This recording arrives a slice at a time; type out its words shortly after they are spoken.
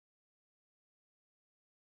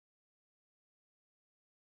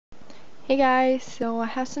Hey guys, so I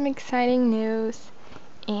have some exciting news,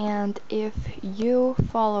 and if you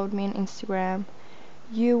followed me on Instagram,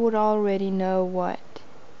 you would already know what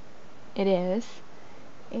it is.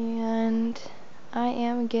 And I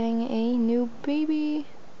am getting a new baby.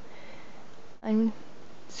 I'm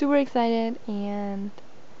super excited, and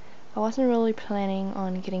I wasn't really planning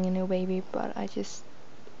on getting a new baby, but I just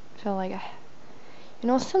felt like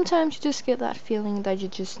sometimes you just get that feeling that you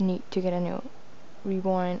just need to get a new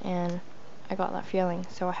reborn, and I got that feeling,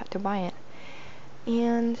 so I had to buy it.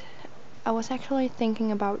 And I was actually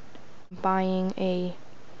thinking about buying a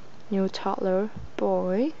new toddler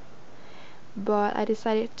boy, but I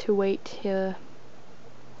decided to wait till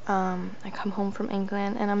I come home from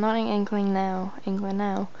England, and I'm not in England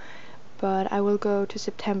now, but I will go to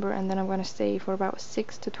September, and then I'm gonna stay for about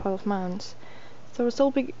 6 to 12 months. So it'll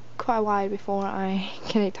still be quite a while before I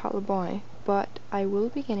get a toddler boy, but I will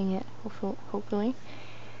be getting it hopefully.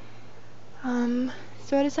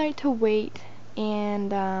 So I decided to wait,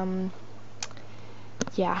 and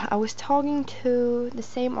yeah, I was talking to the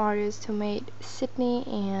same artist who made Sydney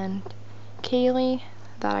and Kaylee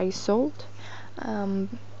that I sold, and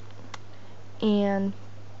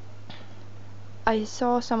I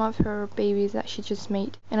saw some of her babies that she just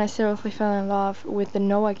made, and I seriously fell in love with the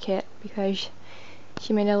Noah kit because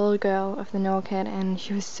she made a little girl of the Noah kit, and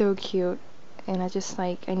she was so cute, and I just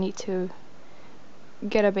I need to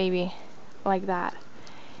get a baby like that.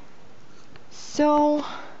 So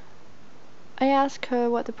I asked her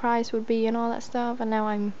what the price would be and all that stuff, and now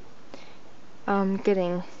I'm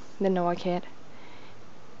getting the Noah kit.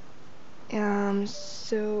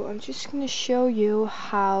 So I'm just gonna show you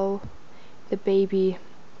how the baby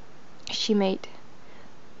she made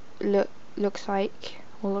will look like.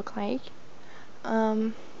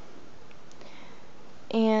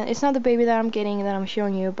 And it's not the baby that I'm getting that I'm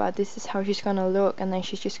showing you, but this is how she's gonna look, and then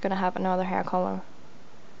she's just gonna have another hair color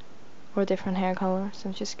or a different hair color. So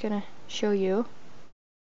I'm just gonna show you.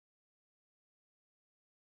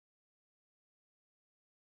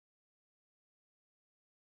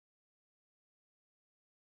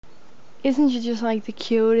 Isn't she just like the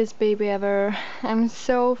cutest baby ever? I'm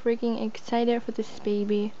so freaking excited for this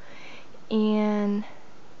baby. And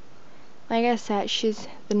like I said, she's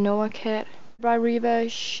the Noah kit by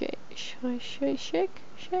Shake.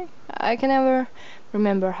 I can never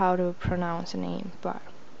remember how to pronounce the name, but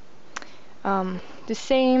the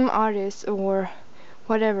same artist or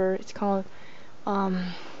whatever it's called,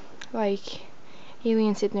 like Haley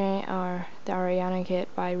and Sydney are the Ariana kit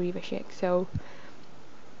by Shake. So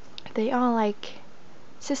they are like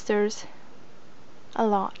sisters a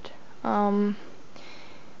lot,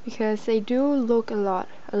 because they do look a lot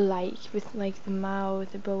alike with like the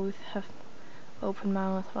mouth. They both have open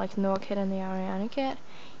mouth like Noah kit and the Ariana kit,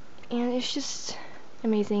 and it's just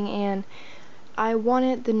amazing. And I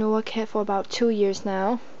wanted the Noah kit for about 2 years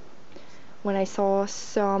now, when I saw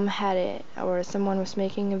some had it, or someone was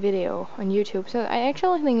making a video on YouTube. So I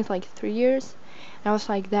actually think it's like 3 years. And I was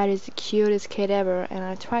like, that is the cutest kid ever, and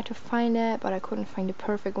I tried to find it, but I couldn't find the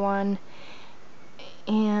perfect one.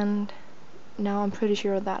 And now I'm pretty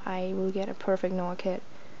sure that I will get a perfect Noah kit.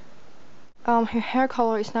 Her hair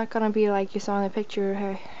color is not gonna be like you saw in the picture.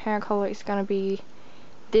 Her hair color is gonna be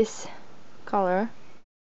this color.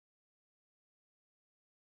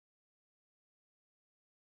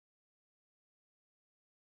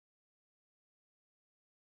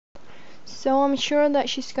 So I'm sure that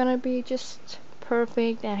she's gonna be just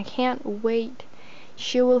perfect, and I can't wait.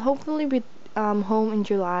 She will hopefully be home in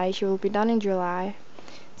July. She will be done in July.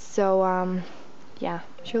 So yeah,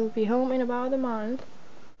 she'll be home in about a month.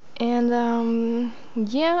 And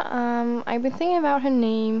yeah, I've been thinking about her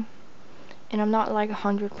name, and I'm not like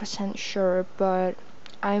 100% sure, but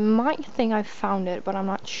I might think I found it, but I'm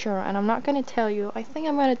not sure, and I'm not gonna tell you. I think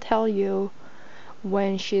I'm gonna tell you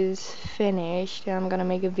when she's finished, and I'm gonna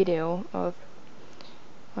make a video of,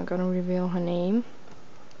 I'm gonna reveal her name.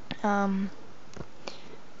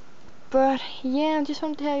 But yeah, I just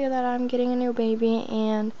want to tell you that I'm getting a new baby,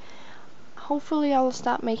 and hopefully I'll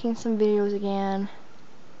stop making some videos again.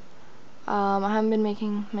 I haven't been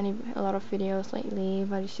making a lot of videos lately,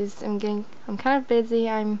 but it's just I'm kind of busy.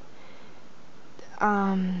 I'm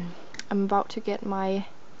about to get my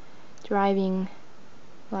driving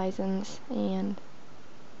license, and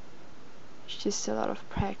it's just a lot of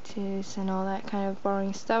practice and all that kind of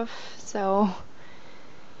boring stuff. So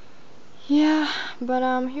yeah, but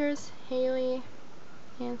here's Haley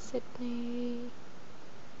and Sydney.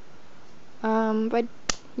 But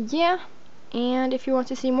yeah, and if you want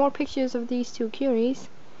to see more pictures of these two cuties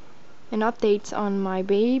and updates on my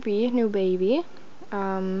new baby,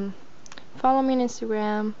 follow me on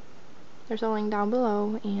Instagram. There's a link down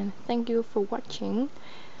below, and thank you for watching.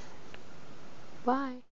 Bye.